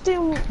 You was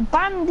doing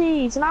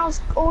bandies and I was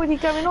already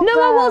going up there.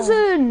 No, I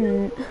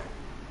wasn't.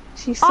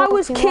 I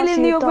was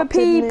killing the other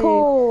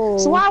people.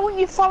 So why wouldn't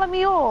you follow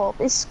me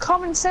up? It's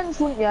common sense,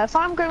 wouldn't you? If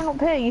I'm going up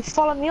here, you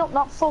follow me up,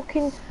 not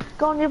fucking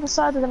go on the other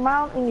side of the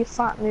mountain, you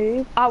fat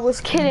noob. I was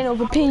killing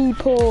other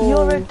people.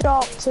 You're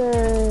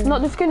adopted.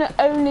 Not just gonna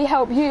only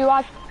help you,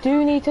 I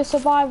do need to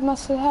survive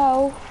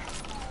myself.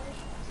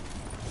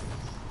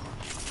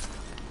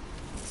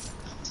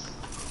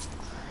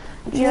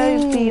 Yo,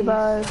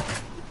 Bebo.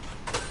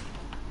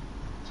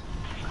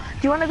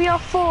 Do you want to be our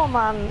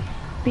foreman,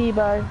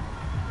 Bebo?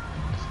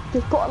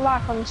 Just put a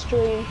like on the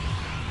stream.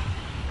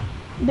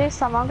 This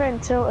time I'm going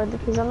tilted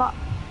because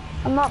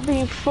I'm not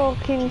being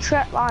fucking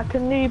trapped like a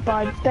noob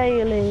by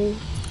Bailey.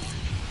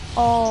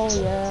 Oh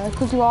yeah,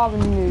 because you are a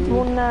noob.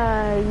 Well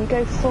no, you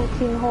go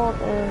fucking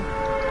haunted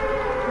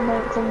and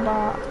don't come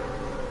back.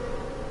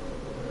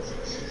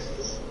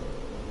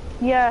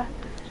 Yeah,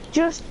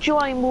 just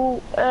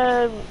join.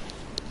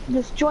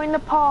 Just join the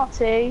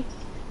party.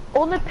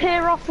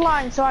 Appear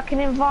offline so I can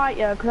invite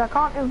you, because I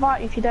can't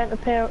invite you if you don't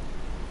appear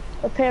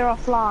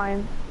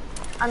offline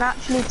and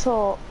actually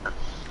talk.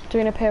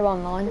 Doing appear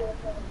online.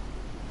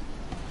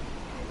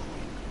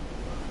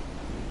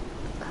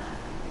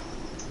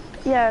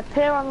 Yeah,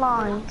 appear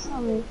online.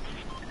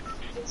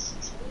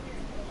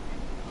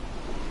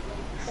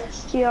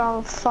 Yeah,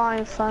 I'm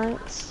fine,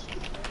 thanks.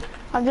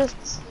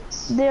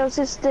 There was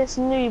this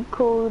noob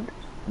called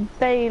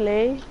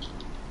Bale-boy,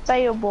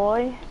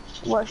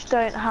 which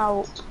don't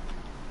help.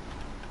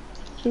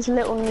 He's a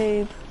little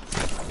noob.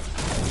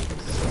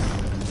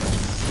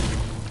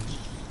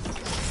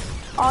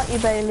 Aren't you,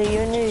 Bailey?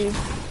 You're a noob.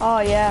 Oh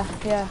yeah,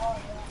 yeah.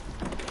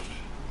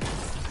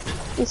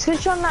 It's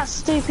because you're on that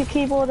stupid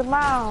keyboard and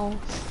mouse.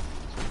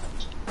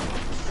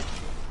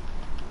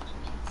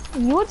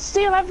 You would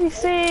steal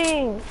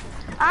everything.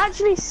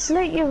 Actually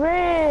slit your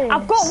wrist.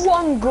 I've got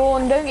one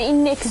gun, don't get your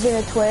knickers in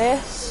a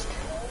twist.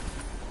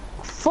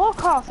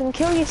 Fuck off and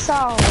kill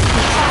yourself.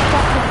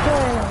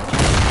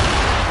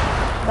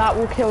 That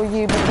will kill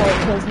you before it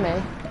kills me.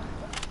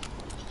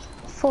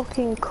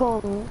 Fucking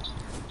cunt.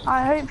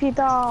 I hope you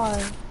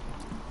die.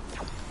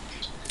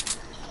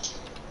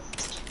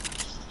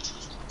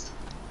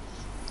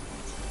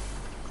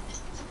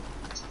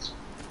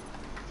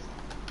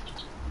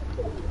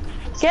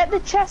 Get the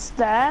chest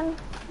then.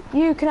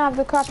 You can have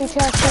the crappy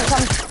chest since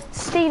I'm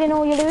stealing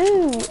all your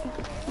loot.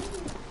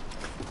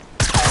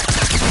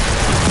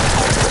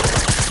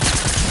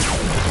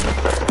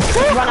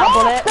 Run out,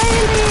 bullet.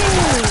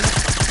 Bailey!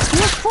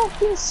 You're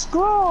fucking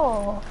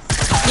scroll.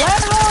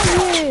 Where are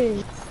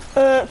you?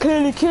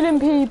 Clearly killing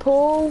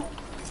people.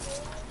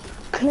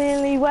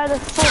 Clearly, where the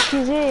fuck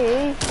is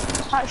he?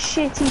 That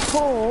shitty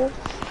Paul.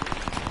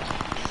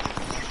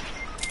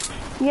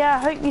 Yeah, I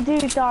hope you do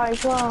die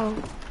as well.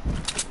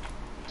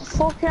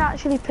 Fucking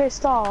actually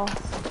pissed off.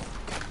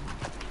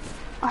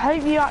 I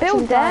hope you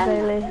actually die,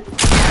 Bailey.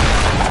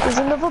 There's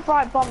another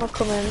bright bomber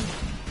coming.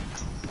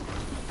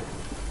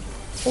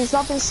 He's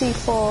lobbing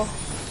C4.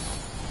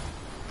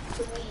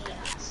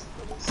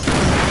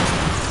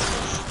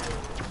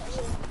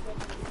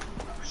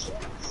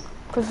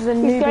 Because there's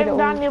a He's newbie going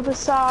down the other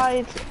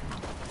side.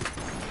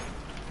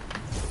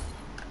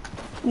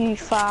 You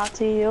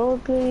fatty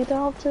ugly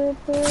daughter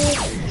bird.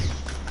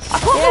 I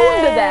can't go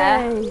under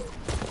there.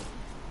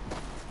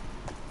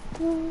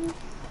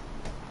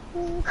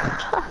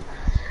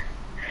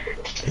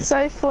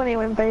 So funny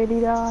when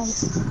Bailey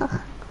dies. Isn't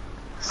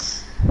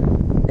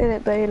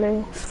it,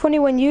 Bailey? It's funny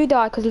when you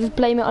die because you just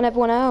blame it on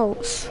everyone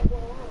else.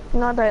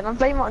 No, I don't. I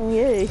blame it on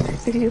you.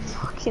 You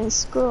fucking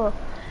screw.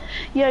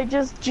 Yo,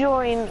 just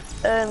join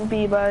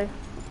Bebo.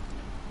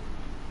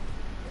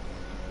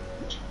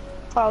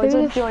 Oh, it's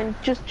a join.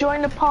 Just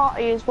join the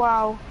party as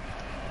well.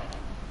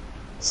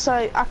 So,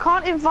 I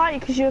can't invite you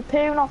because you're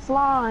appearing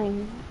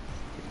offline.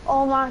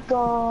 Oh my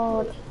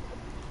god.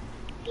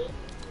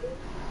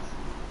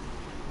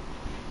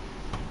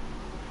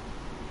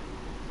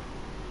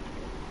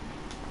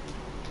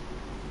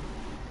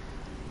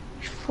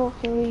 You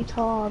fucking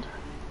retard.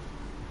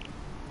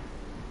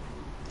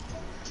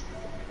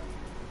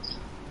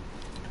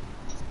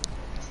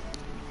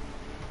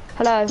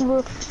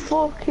 Hello.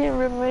 Fucking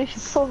remove.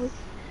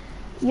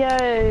 Yo,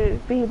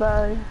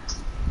 Bebo.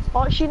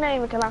 What's your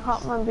name again? I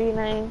can't remember your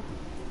name.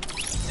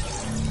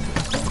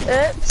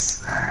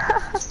 Oops.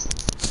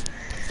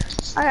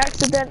 I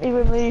accidentally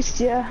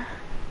removed you.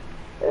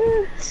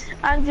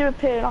 And you're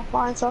appearing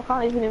offline, so I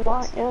can't even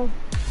invite you.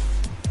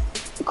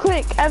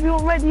 Quick,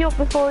 everyone ready up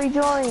before he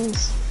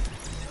joins.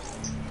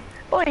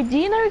 Oi, do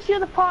you know if you're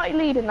the party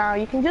leader now?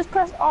 You can just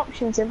press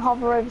options and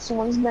hover over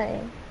someone's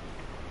name.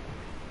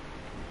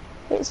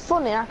 It's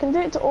funny, I can do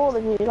it to all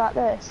of you like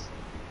this.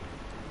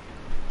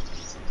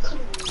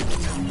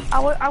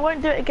 I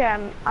won't do it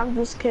again, I'm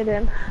just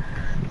kidding.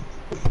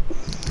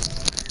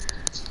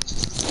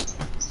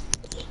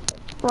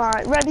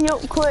 Right, ready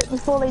up quick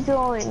before they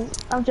join.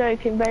 I'm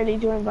joking, Bailey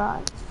join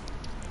back.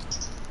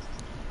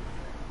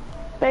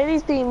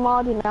 Bailey's being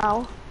mardy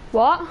now.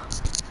 What?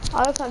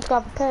 I just want to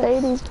grab a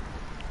piss.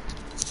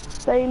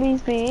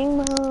 Bailey's being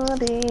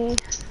mardy.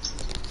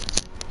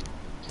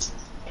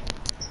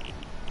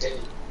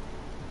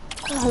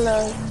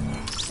 Hello.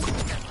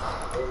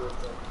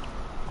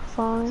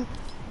 Fine.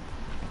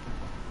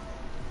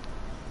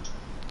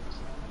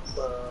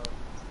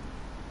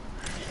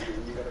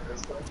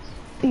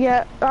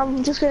 Yeah,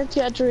 I'm just going to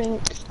get a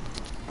drink.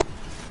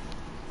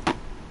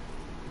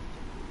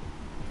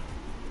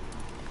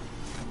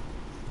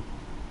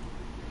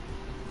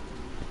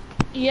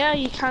 Yeah,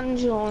 you can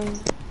join.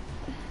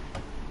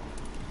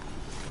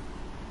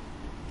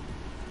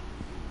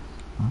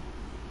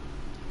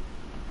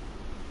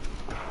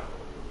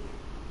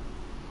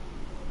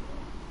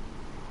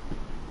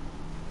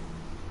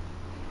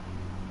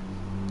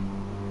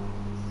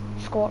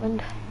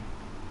 Scotland.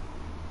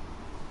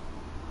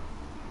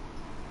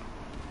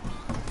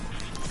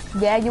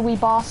 Yeah, you wee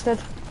bastard.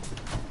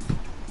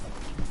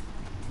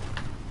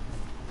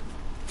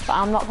 But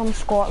I'm not from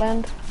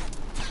Scotland.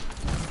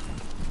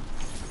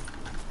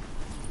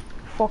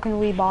 Fucking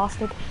wee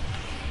bastard.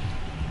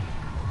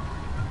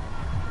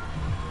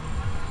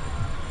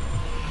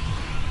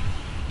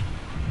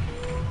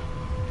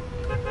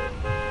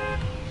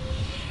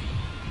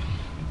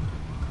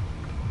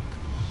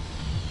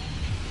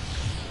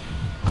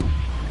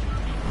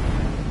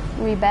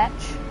 Wee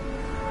bitch.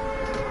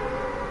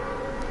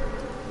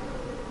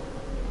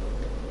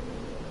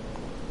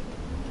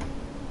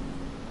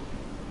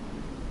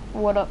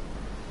 What up?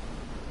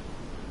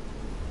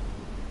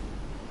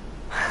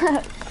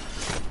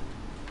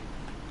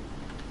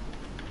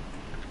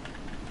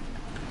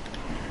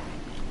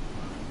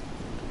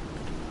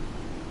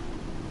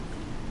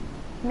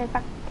 Me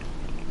back.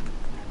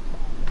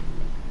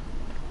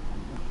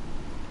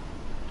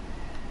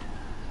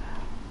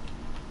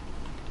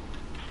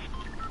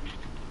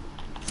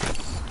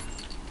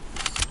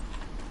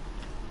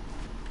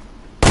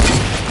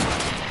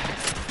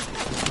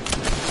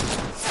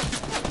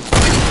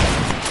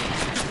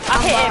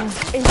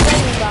 Is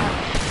Bailey back?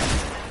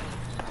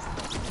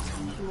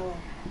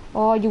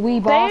 Oh, you wee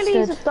bastard.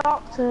 Bailey's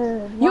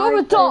adopted. You're Why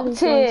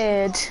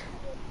adopted!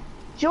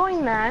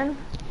 Join then.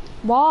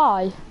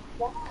 Why?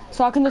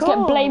 So I can just get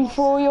Cool. blamed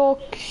for all your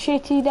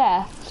shitty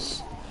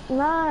deaths?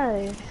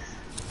 No.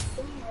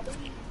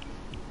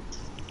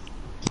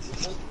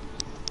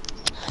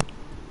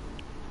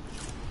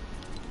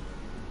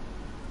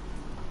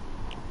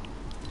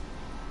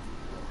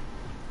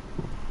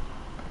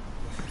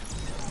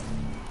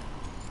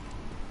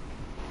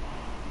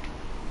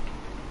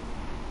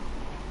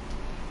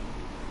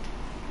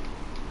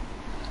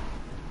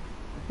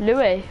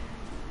 Louis?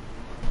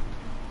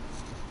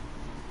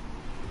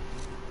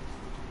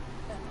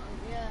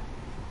 Yeah.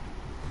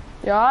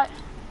 You alright?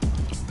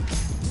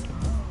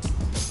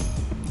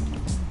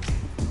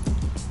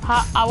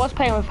 I was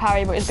playing with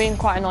Harry, but it's been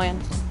quite annoying.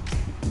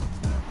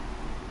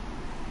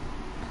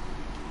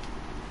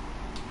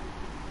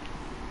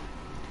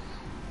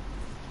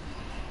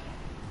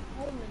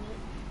 Wait a minute.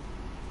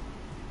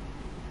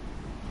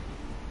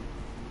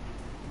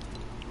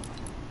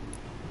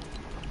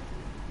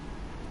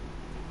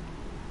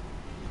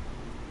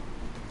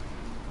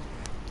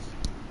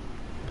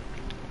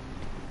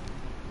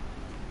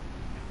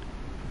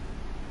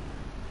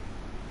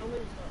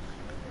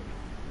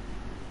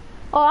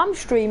 Oh, I'm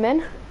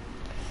streaming.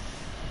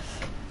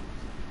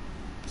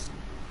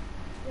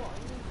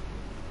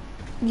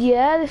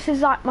 Yeah, this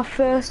is like my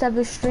first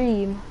ever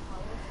stream.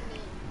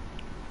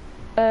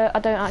 I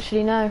don't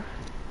actually know.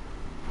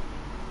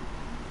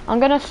 I'm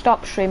gonna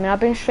stop streaming. I've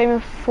been streaming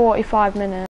for 45 minutes.